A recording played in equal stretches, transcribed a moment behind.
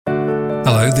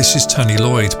this is Tony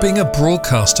Lloyd. Being a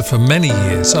broadcaster for many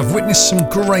years, I've witnessed some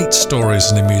great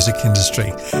stories in the music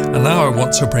industry, and now I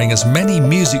want to bring as many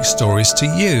music stories to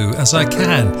you as I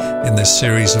can in this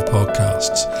series of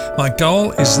podcasts. My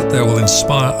goal is that they will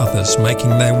inspire others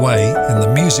making their way in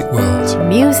the music world.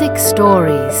 Music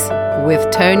Stories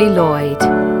with Tony Lloyd.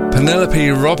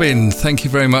 Penelope Robin, thank you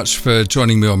very much for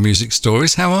joining me on Music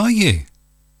Stories. How are you?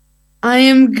 I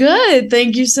am good.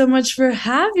 Thank you so much for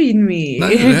having me. No,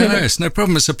 it's no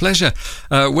problem. It's a pleasure.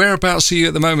 Whereabouts are you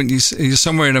at the moment? You're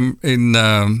somewhere in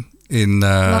Latin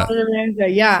America,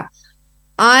 yeah.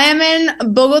 I am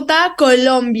in Bogota,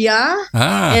 Colombia,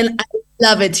 and I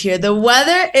love it here. The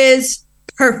weather is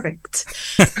perfect.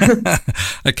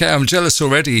 Okay, I'm jealous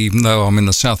already, even though I'm in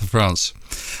the south of France.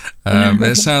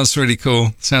 It sounds really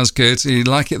cool. Sounds good. You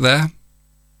like it there?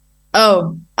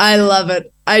 Oh, I love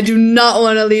it. I do not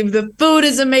want to leave. The food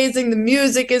is amazing. The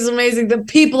music is amazing. The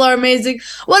people are amazing.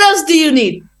 What else do you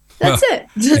need? That's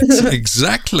it.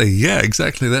 Exactly. Yeah,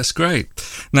 exactly. That's great.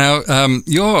 Now,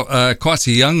 you're quite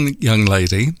a young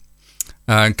lady.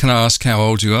 Can I ask how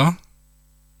old you are?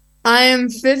 I am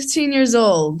 15 years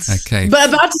old. Okay. But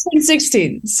about to turn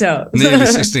 16, so. Nearly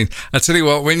 16. I tell you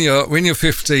what, when you're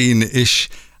 15-ish,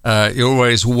 you're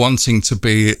always wanting to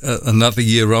be another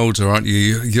year older, aren't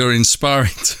you? You're inspiring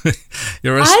to me.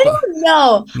 I don't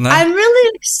know. No? I'm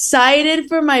really excited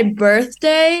for my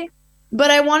birthday,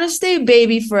 but I want to stay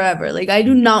baby forever. Like, I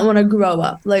do not want to grow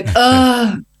up. Like,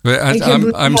 I'm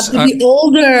to be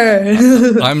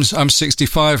older. I'm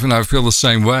 65 and I feel the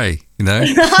same way, you know.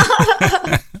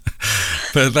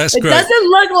 But that's great. It doesn't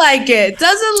look like it.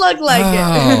 Doesn't look like it.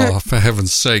 Oh, for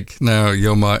heaven's sake! No,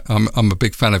 I'm a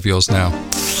big fan of yours now.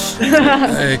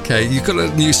 Okay, you've got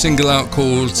a new single out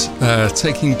called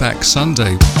 "Taking Back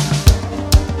Sunday."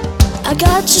 I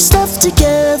got your stuff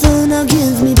together, now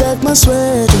give me back my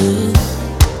sweater.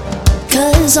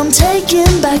 'Cause I'm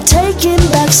taking back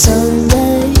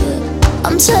Sunday.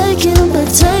 I'm taking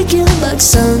back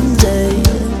Sunday.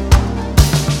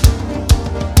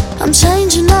 I'm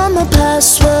changing all my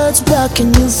passwords,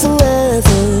 blocking you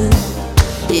forever.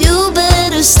 You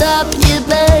better stop your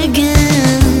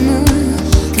begging,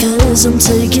 'cause I'm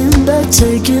taking back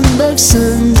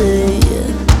Sunday.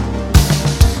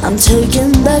 I'm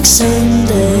taking back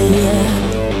Sunday.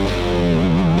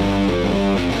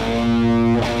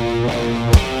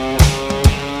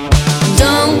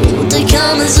 Don't it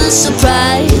come as a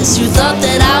surprise? You thought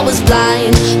that I was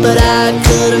blind, but I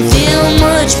couldn't feel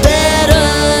much better.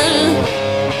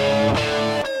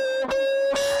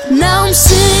 Now I'm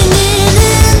singing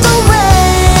in the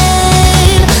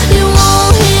rain. You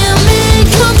won't hear me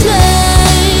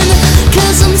complain,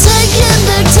 'cause I'm taking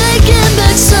back Sunday.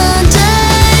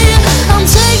 I'm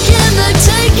taking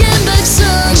back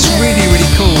Sunday. It's really,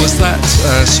 really cool. Was that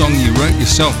a song you wrote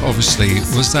yourself, obviously?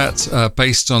 Was that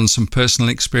based on some personal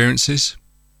experiences?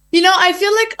 You know, I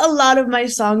feel like a lot of my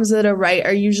songs that I write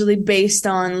are usually based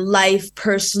on life,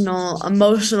 personal,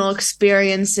 emotional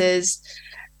experiences.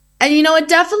 And, you know, it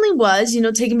definitely was. You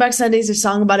know, Taking Back Sunday is a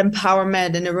song about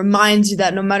empowerment, and it reminds you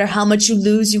that no matter how much you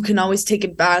lose, you can always take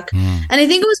it back. And I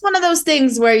think it was one of those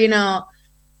things where, you know,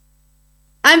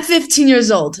 I'm 15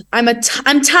 years old. I'm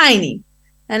tiny.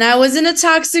 And I was in a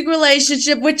toxic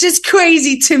relationship, which is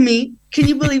crazy to me. Can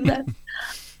you believe that?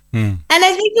 And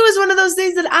I think it was one of those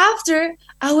things that after,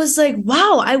 I was like,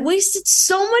 wow, I wasted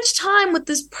so much time with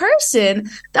this person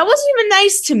that wasn't even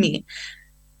nice to me.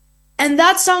 And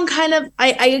that song kind of,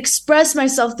 I expressed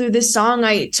myself through this song.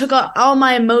 I took out all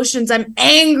my emotions. I'm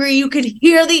angry. You could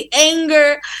hear the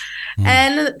anger.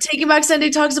 And Taking Back Sunday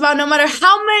talks about no matter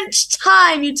how much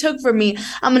time you took from me,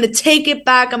 I'm going to take it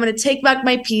back. I'm going to take back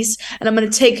my peace, and I'm going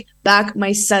to take back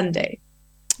my Sunday.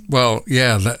 Well,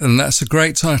 yeah, and that's a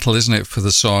great title, isn't it, for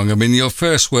the song? I mean, your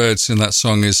first words in that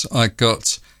song is, I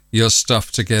got your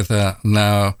stuff together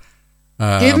now.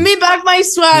 Give me back my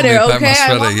sweater, okay?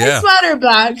 I want my sweater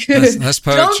back. That's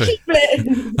poetry. Don't keep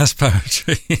it. That's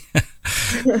poetry.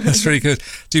 That's really good.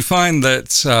 Do you find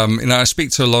that, you know, I speak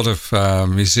to a lot of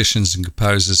musicians and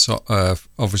composers,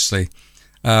 obviously,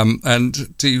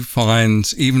 and do you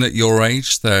find, even at your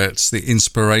age, that the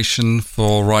inspiration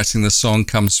for writing the song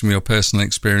comes from your personal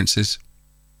experiences?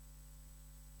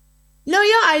 No,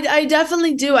 yeah, I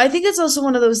definitely do. I think it's also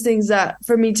one of those things that,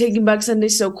 for me, Taking Back Sunday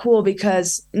is so cool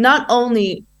because not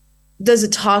only does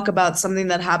it talk about something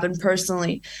that happened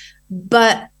personally,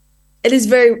 but it's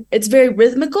very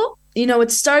rhythmical. You know, it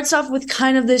starts off with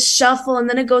kind of this shuffle, and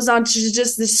then it goes on to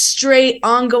just this straight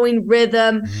ongoing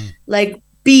rhythm, like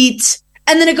beat.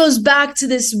 And then it goes back to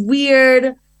this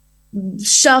weird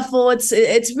shuffle. It's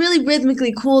really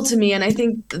rhythmically cool to me, and I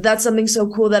think that's something so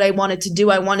cool that I wanted to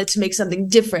do. I wanted to make something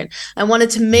different. I wanted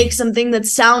to make something that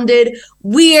sounded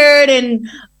weird and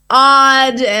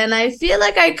odd, and I feel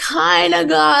like I kind of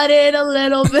got it a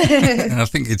little bit. I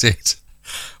think you did.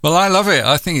 Well, I love it.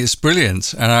 I think it's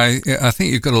brilliant, and I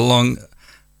think you've got a long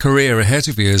career ahead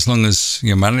of you as long as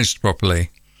you're managed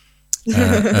properly. You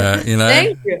know,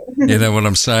 Thank you. You know what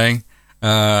I'm saying?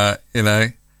 You know,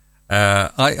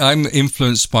 I'm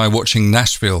influenced by watching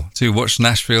Nashville. Do you watch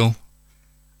Nashville?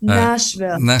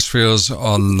 Nashville's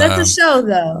on. That's a show,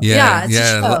 though. Yeah, it's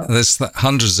a show. There's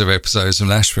hundreds of episodes of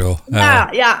Nashville.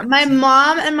 Yeah. My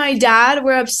mom and my dad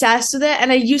were obsessed with it,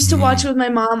 and I used to watch it with my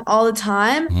mom all the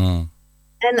time.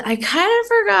 And I kind of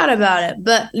forgot about it.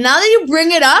 But now that you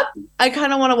bring it up, I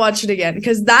kind of want to watch it again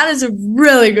because that is a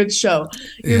really good show.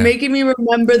 You're making me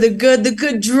remember the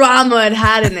good drama it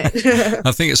had in it.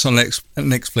 I think it's on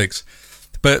Netflix.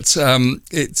 But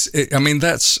I mean,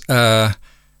 that's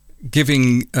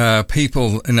giving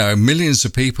people, you know, millions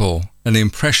of people an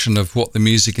impression of what the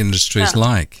music industry is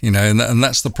like, you know, and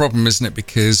that's the problem, isn't it?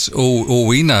 Because all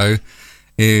we know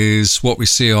is what we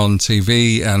see on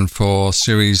TV, and for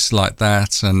series like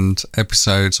that and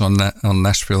episodes on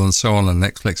Nashville and so on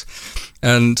Netflix,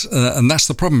 and that's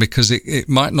the problem because it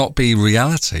might not be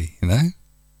reality, you know.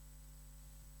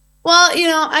 Well, you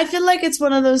know, I feel like it's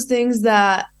one of those things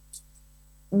that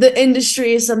the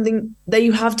industry is something that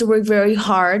you have to work very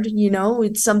hard. You know,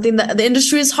 it's something that the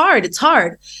industry is hard. It's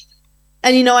hard.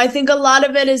 And, you know, I think a lot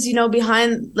of it is, you know,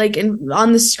 behind, like,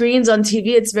 on the screens on TV,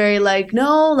 it's very like,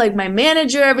 no, like, my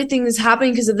manager, everything is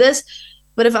happening because of this.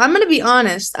 But if I'm going to be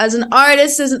honest, as an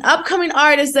artist, as an upcoming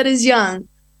artist that is young,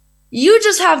 you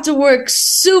just have to work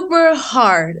super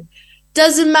hard.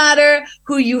 Doesn't matter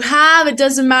who you have. It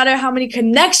doesn't matter how many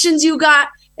connections you got.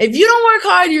 If you don't work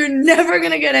hard, you're never going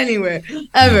to get anywhere,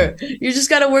 ever. You just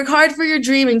got to work hard for your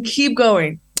dream and keep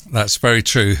going. That's very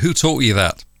true. Who taught you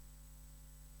that?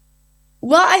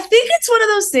 Well, I think it's one of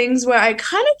those things where I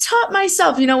kind of taught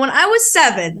myself. You know, when I was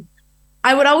 7,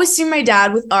 I would always see my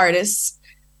dad with artists.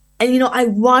 And, you know, I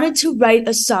wanted to write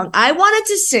a song. I wanted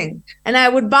to sing. And I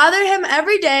would bother him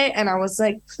every day. And I was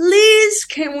like, please,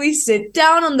 can we sit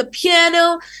down on the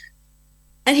piano?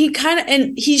 And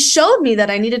he showed me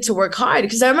that I needed to work hard.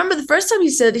 Because I remember the first time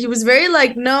he was very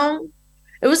like, no.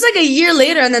 It was like a year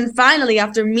later. And then finally,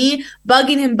 after me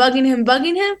bugging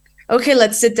him, okay,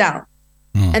 let's sit down.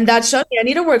 And that showed me I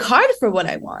need to work hard for what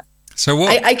I want. So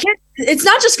what? I can't, it's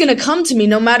not just going to come to me,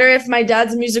 no matter if my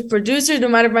dad's a music producer, no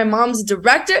matter if my mom's a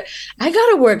director, I got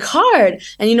to work hard.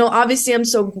 And, you know, obviously I'm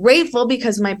so grateful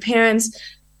because my parents,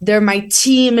 they're my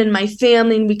team and my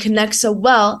family and we connect so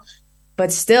well.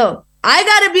 But still, I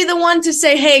got to be the one to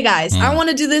say, hey guys, I want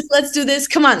to do this. Let's do this.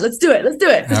 Come on, let's do it. Let's do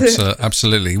it.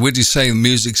 Absolutely. Would you say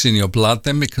music's in your blood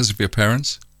then because of your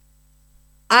parents?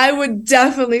 I would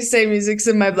definitely say music's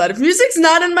in my blood. If music's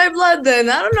not in my blood, then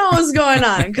I don't know what's going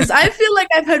on. Because I feel like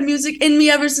I've had music in me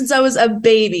ever since I was a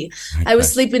baby. Okay. I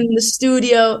was sleeping in the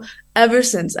studio ever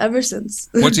since.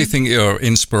 What do you think your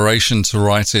inspiration to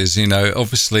write is? You know,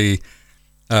 obviously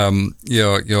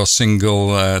your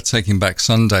single Taking Back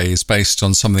Sunday is based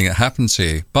on something that happened to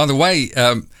you. By the way,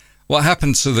 what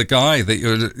happened to the guy that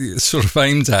you're sort of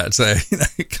aimed at there? You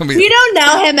know, we don't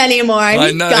know him anymore.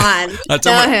 He's gone. I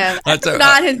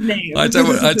forgot his name. I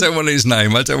don't want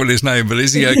his name. But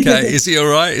is he okay? Is he all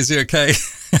right? Is he okay?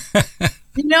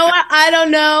 You know what? I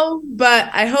don't know, but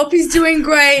I hope he's doing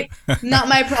great. Not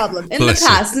my problem. In the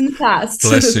past.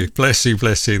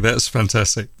 Bless you. That's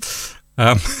fantastic.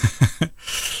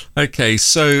 Okay,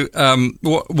 so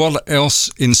what else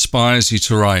inspires you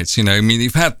to write? You know, I mean,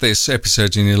 you've had this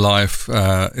episode in your life,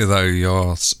 although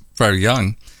you're very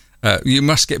young. You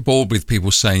must get bored with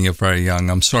people saying you're very young.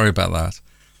 I'm sorry about that.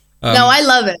 No, I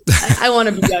love it. I want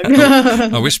to be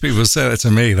young. I wish people would say that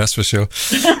to me, that's for sure.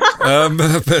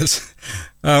 But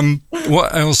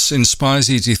what else inspires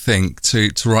you, do you think, to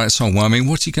write a song? Well, I mean,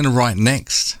 what are you going to write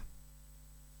next?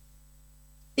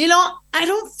 You know, I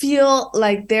don't feel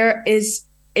like there is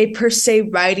a per se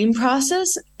writing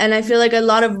process. And I feel like a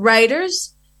lot of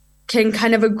writers can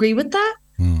kind of agree with that.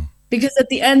 Because at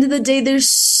the end of the day, there's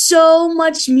so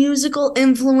much musical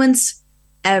influence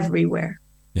everywhere.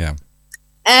 Yeah.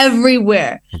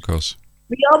 Everywhere. Of course.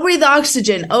 We all breathe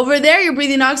oxygen. Over there, you're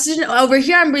breathing oxygen. Over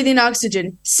here, I'm breathing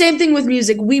oxygen. Same thing with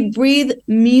music. We breathe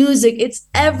music. It's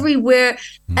everywhere.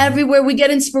 Everywhere. We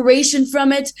get inspiration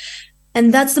from it.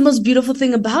 And that's the most beautiful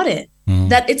thing about it.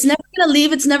 That it's never going to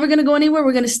leave. It's never going to go anywhere.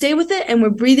 We're going to stay with it and we're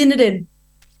breathing it in.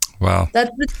 Wow.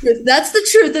 That's the truth. That's the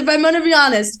truth, if I'm going to be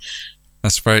honest.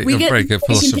 That's very good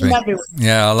philosophy.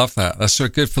 Yeah, I love that. That's a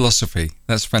good philosophy.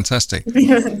 That's fantastic.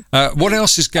 What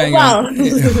else is going on?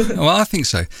 Well, I think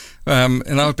so.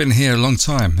 And I've been here a long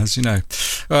time, as you know.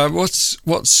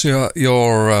 What's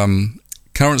your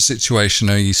current situation?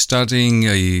 Are you studying?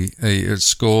 Are you at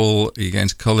school? Are you going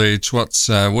to college? What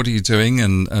are you doing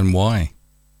and why?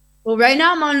 Well, right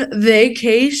now I'm on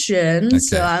vacation,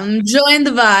 so I'm enjoying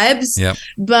the vibes. Yep.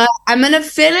 But I'm going to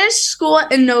finish school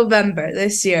in November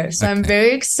this year, so I'm very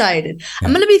excited. Yep.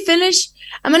 I'm going to be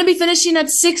finishing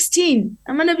at 16.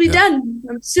 I'm going to be done.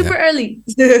 I'm super early.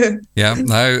 Yeah,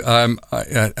 no,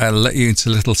 I'll let you into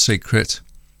a little secret.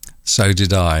 So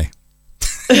did I.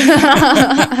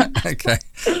 Okay.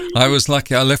 I was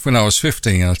lucky. I left when I was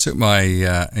 15. I took my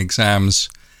exams.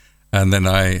 And then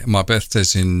my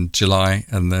birthday's in July,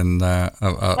 and then my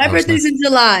birthday's in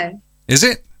July. Is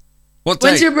it? What day?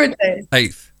 When's your birthday?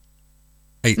 8th.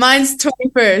 Mine's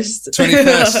 21st.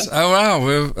 21st. Oh wow,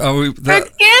 we're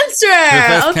Cancer. We're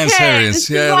both okay, Cancerians. this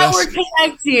is why we're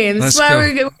connecting. This is why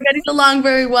we're getting along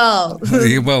very well.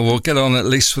 Well, we'll get on at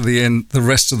least for the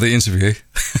rest of the interview.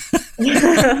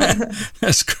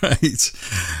 That's great.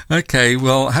 Okay,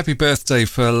 well, happy birthday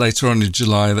for later on in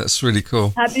July. That's really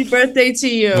cool. Happy birthday to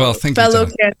you, well, thank fellow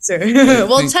you, Cancer.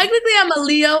 Well, technically I'm a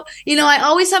Leo. You know, I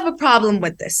always have a problem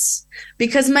with this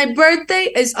because my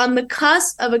birthday is on the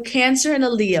cusp of a Cancer and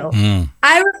a Leo.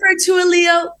 I refer to a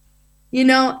Leo. You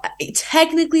know,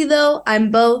 technically though, I'm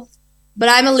both. But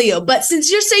I'm a Leo. But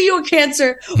since you're saying you're a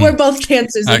Cancer, we're both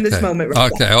Cancers in this moment. Right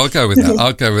now. I'll go with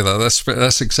that.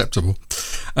 That's acceptable.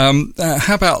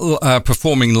 How about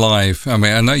performing live? I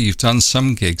mean, I know you've done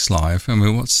some gigs live. I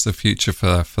mean, what's the future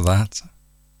for that?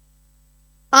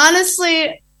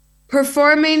 Honestly,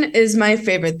 performing is my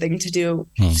favorite thing to do.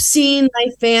 Seeing my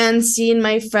fans, seeing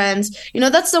my friends. You know,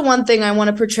 that's the one thing I want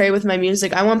to portray with my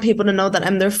music. I want people to know that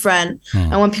I'm their friend.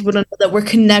 I want people to know that we're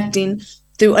connecting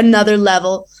through another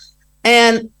level.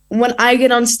 And when I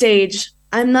get on stage,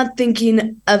 I'm not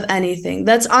thinking of anything.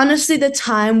 That's honestly the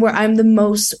time where I'm the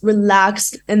most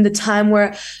relaxed and the time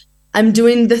where I'm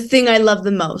doing the thing I love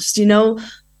the most, you know,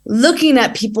 looking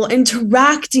at people,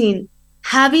 interacting,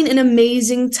 having an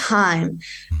amazing time.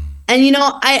 And, you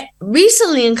know, I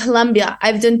recently in Colombia,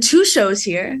 I've done 2 shows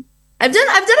here. I've done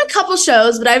a couple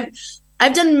shows, but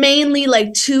I've done mainly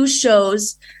like 2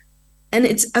 shows. And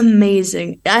it's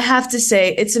amazing. I have to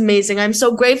say, it's amazing. I'm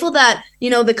so grateful that, you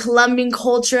know, the Colombian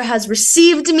culture has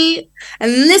received me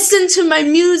and listened to my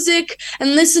music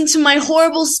and listened to my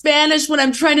horrible Spanish when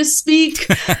I'm trying to speak.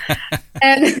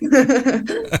 And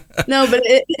no, but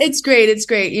it's great. It's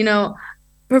great. You know,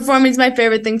 performing is my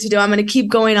favorite thing to do. I'm going to keep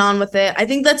going on with it. I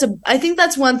think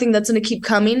that's one thing that's going to keep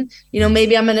coming. You know,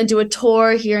 maybe I'm going to do a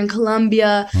tour here in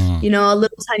Colombia, you know, a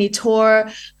little tiny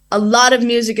tour. A lot of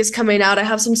music is coming out. I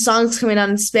have some songs coming out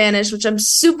in Spanish, which I'm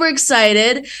super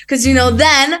excited because, you know,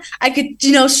 then I could,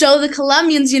 you know, show the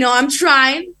Colombians, you know, I'm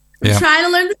trying to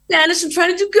learn the Spanish. I'm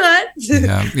trying to do good.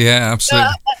 Yeah,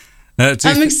 absolutely.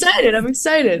 I'm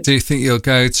excited. Do you think you'll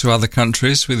go to other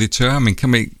countries with your tour? I mean,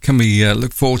 can we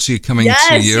look forward to you coming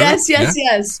to Europe?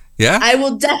 Yes. Yeah? I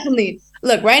will definitely.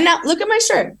 Look, right now, look at my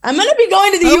shirt. I'm going to be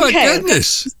going to the UK. Oh, my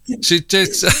goodness. She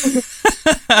just...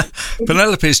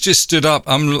 Penelope's just stood up.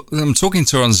 I'm talking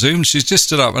to her on Zoom. She's just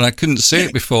stood up, and I couldn't see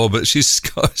it before, but she's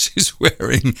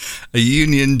wearing a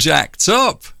Union Jack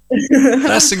top.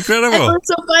 That's incredible. And it's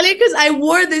so funny because I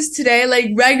wore this today, like,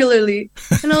 regularly.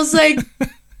 And I was like...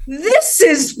 This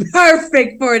is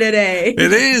perfect for today.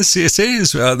 It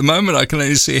is. At the moment, I can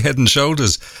only see head and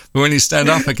shoulders, but when you stand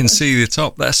up, I can see the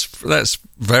top. That's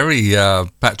very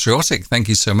patriotic. Thank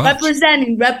you so much.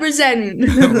 Representing.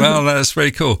 Well, that's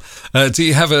very cool. Do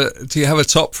you have a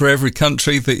top for every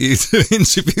country that you do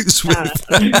interviews with?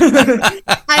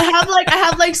 I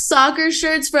have like soccer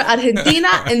shirts for Argentina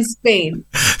and Spain,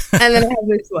 and then I have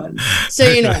this one. So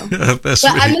you know, I'm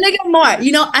gonna get more.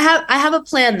 You know, I have a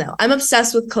plan though. I'm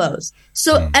obsessed with clothes.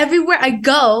 So everywhere I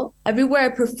go, everywhere I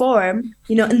perform,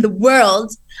 you know, in the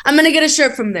world, I'm going to get a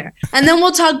shirt from there. And then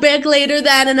we'll talk back later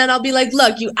and then I'll be like,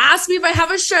 look, you asked me if I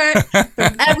have a shirt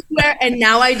from everywhere, and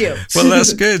now I do. Well,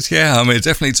 that's good. Yeah, I mean,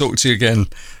 definitely talk to you again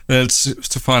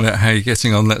to find out how you're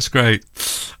getting on. That's great.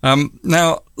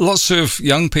 Now, lots of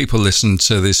young people listen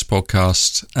to this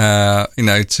podcast, you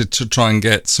know, to try and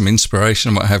get some inspiration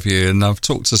and what have you. And I've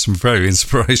talked to some very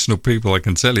inspirational people, I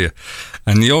can tell you.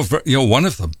 And you're one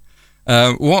of them.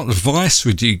 What advice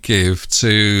would you give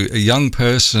to a young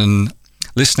person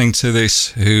listening to this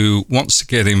who wants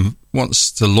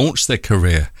to launch their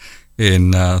career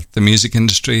in the music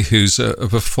industry, who's a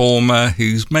performer,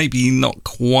 who's maybe not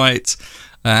quite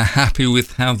happy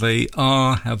with how they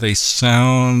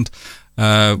sound,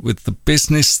 with the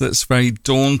business that's very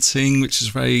daunting, which is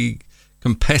very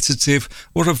competitive.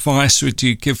 What advice would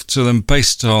you give to them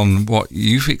based on what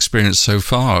you've experienced so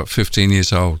far at 15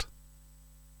 years old?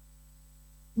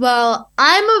 Well,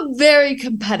 I'm a very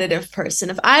competitive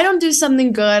person. If I don't do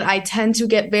something good, I tend to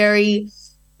get very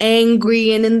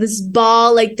angry and in this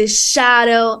ball, like this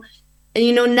shadow.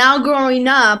 And, now growing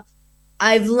up,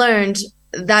 I've learned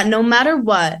that no matter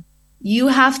what, you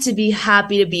have to be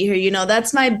happy to be here.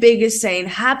 That's my biggest saying,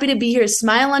 happy to be here,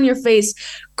 smile on your face,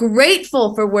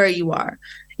 grateful for where you are,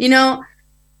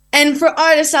 and for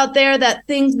artists out there that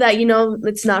think that,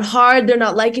 it's not hard, they're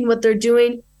not liking what they're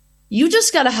doing. You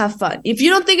just got to have fun. If you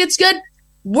don't think it's good,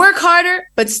 work harder,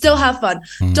 but still have fun.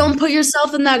 Don't put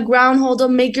yourself in that groundhole.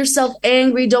 Don't make yourself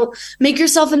angry. Don't make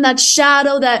yourself in that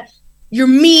shadow that you're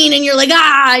mean and you're like,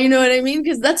 you know what I mean?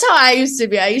 Because that's how I used to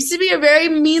be. I used to be a very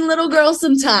mean little girl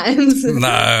sometimes.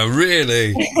 No,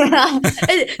 really?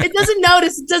 It doesn't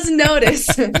notice. It doesn't notice.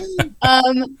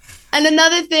 And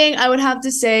another thing I would have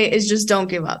to say is just don't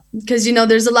give up. Because,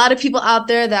 there's a lot of people out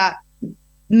there that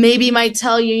maybe might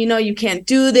tell you, you can't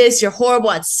do this. You're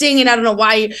horrible at singing. I don't know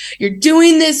why you're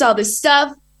doing this, all this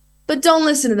stuff. But don't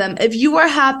listen to them. If you are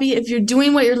happy, if you're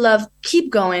doing what you love, keep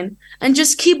going and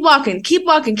just keep walking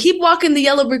the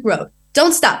yellow brick road.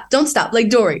 Don't stop, like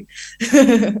Dory.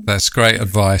 That's great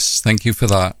advice. Thank you for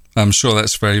that. I'm sure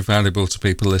that's very valuable to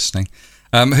people listening.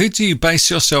 Who do you base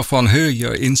yourself on? Who are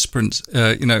your inspirations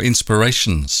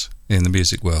in the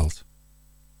music world?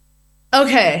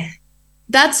 Okay,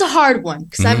 that's a hard one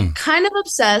because I'm kind of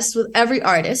obsessed with every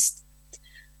artist.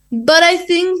 But I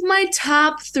think my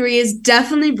top 3 is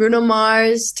definitely Bruno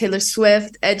Mars, Taylor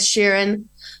Swift, Ed Sheeran,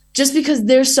 just because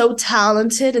they're so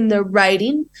talented in their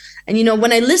writing. And,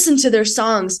 when I listen to their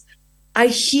songs, I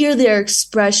hear their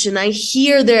expression. I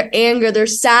hear their anger, their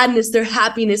sadness, their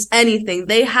happiness, anything.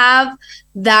 They have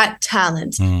that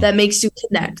talent that makes you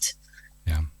connect.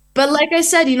 Yeah. But like I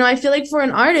said, I feel like for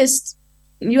an artist,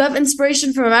 you have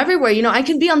inspiration from everywhere. I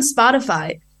can be on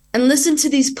Spotify and listen to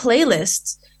these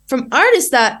playlists from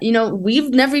artists that, we've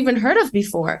never even heard of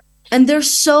before. And they're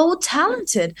so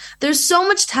talented. There's so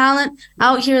much talent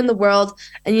out here in the world.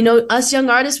 And, us young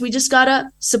artists, we just got to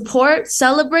support,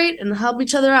 celebrate, and help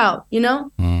each other out,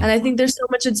 And I think there's so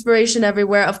much inspiration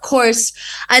everywhere. Of course,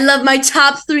 I love my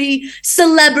top 3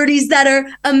 celebrities that are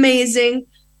amazing.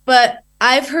 But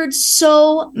I've heard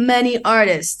so many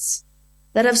artists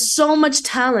that have so much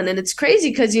talent. And it's crazy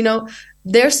because,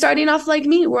 they're starting off like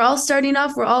me. We're all starting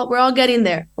off. We're all getting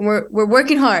there, and we're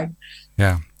working hard.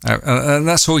 Yeah, and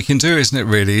that's all we can do, isn't it?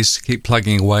 Really, is to keep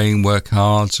plugging away and work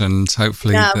hard, and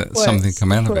hopefully something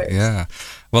come out of it. Yeah.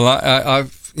 Well,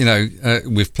 I've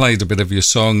we've played a bit of your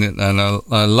song, and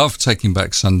I love Taking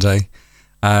Back Sunday,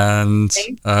 and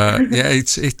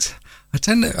it's I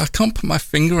can't put my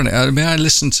finger on it. I mean, I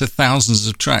listen to thousands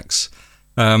of tracks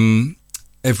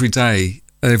every day,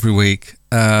 every week.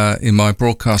 In my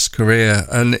broadcast career,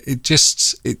 and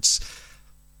it's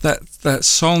that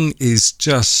song is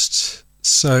just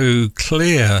so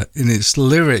clear in its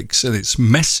lyrics and its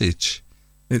message.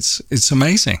 It's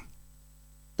amazing.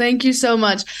 Thank you so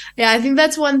much. Yeah, I think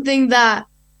that's one thing that,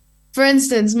 for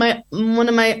instance, one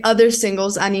of my other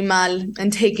singles, Animal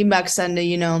and Taking Back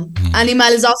Sunday, Animal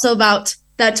is also about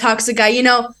that toxic guy,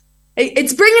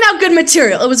 It's bringing out good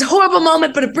material. It was a horrible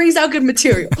moment, but it brings out good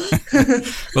material.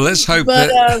 Well, let's hope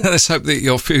that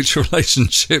your future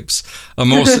relationships are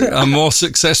more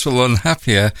successful and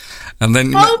happier, and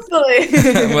then hopefully,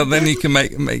 well, then you can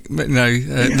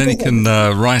then you can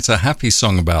write a happy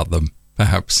song about them,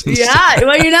 perhaps. Yeah,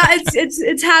 well,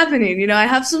 it's happening. I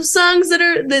have some songs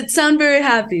that sound very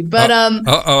happy, but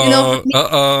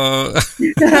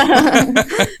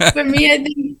for me, I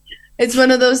think it's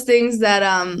one of those things that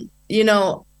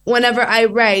whenever I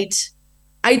write,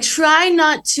 I try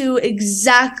not to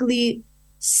exactly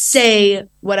say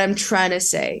what I'm trying to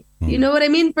say. You know what I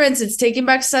mean? For instance, Taking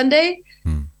Back Sunday,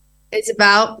 it's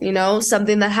about,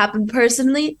 something that happened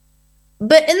personally.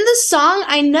 But in the song,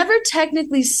 I never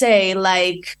technically say,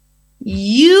 like,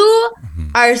 you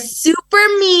are super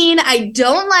mean. I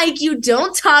don't like you.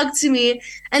 Don't talk to me.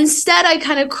 Instead, I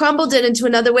kind of crumbled it into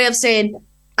another way of saying,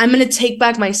 I'm going to take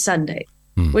back my Sunday.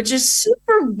 Which is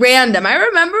super random. I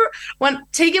remember when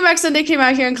Taking Back Sunday came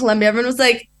out here in Colombia, everyone was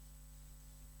like,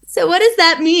 so what does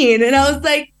that mean? And I was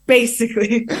like,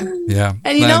 basically. Yeah.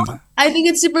 And, I think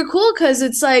it's super cool because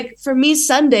it's like, for me,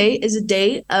 Sunday is a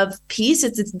day of peace.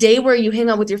 It's a day where you hang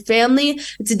out with your family.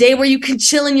 It's a day where you can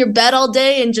chill in your bed all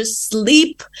day and just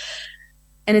sleep.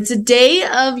 And it's a day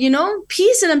of,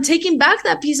 peace. And I'm taking back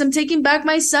that peace. I'm taking back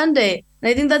my Sunday.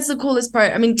 And I think that's the coolest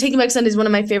part. I mean, Taking Back Sunday is one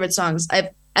of my favorite songs I've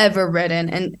ever written,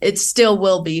 and it still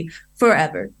will be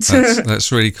forever.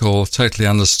 That's really cool. Totally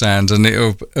understand, and it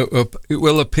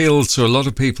will appeal to a lot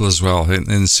of people as well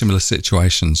in similar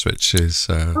situations, which is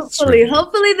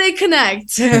hopefully they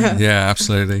connect. Yeah,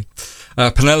 absolutely.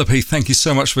 Penelope, thank you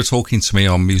so much for talking to me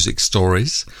on Music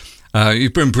Stories.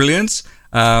 You've been brilliant,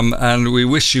 and we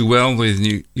wish you well with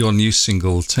your new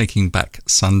single, Taking Back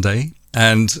Sunday,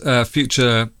 and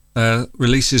future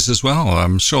releases as well.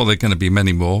 I'm sure there are going to be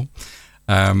many more.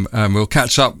 And we'll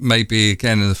catch up maybe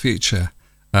again in the future.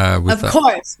 Of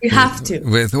course, we have to.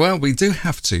 We do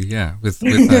have to, yeah. With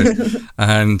those.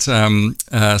 And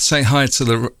say hi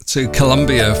to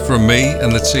Colombia from me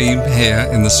and the team here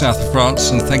in the south of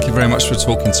France. And thank you very much for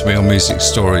talking to me on Music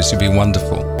Stories. You've been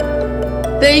wonderful.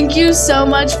 Thank you so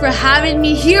much for having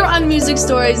me here on Music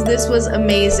Stories. This was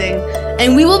amazing.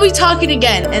 And we will be talking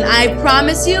again. And I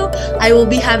promise you, I will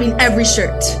be having every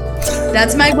shirt.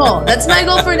 That's my goal. That's my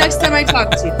goal for next time I talk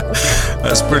to you.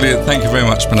 That's brilliant. Thank you very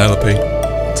much, Penelope.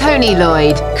 Tony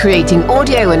Lloyd, creating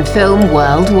audio and film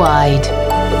worldwide.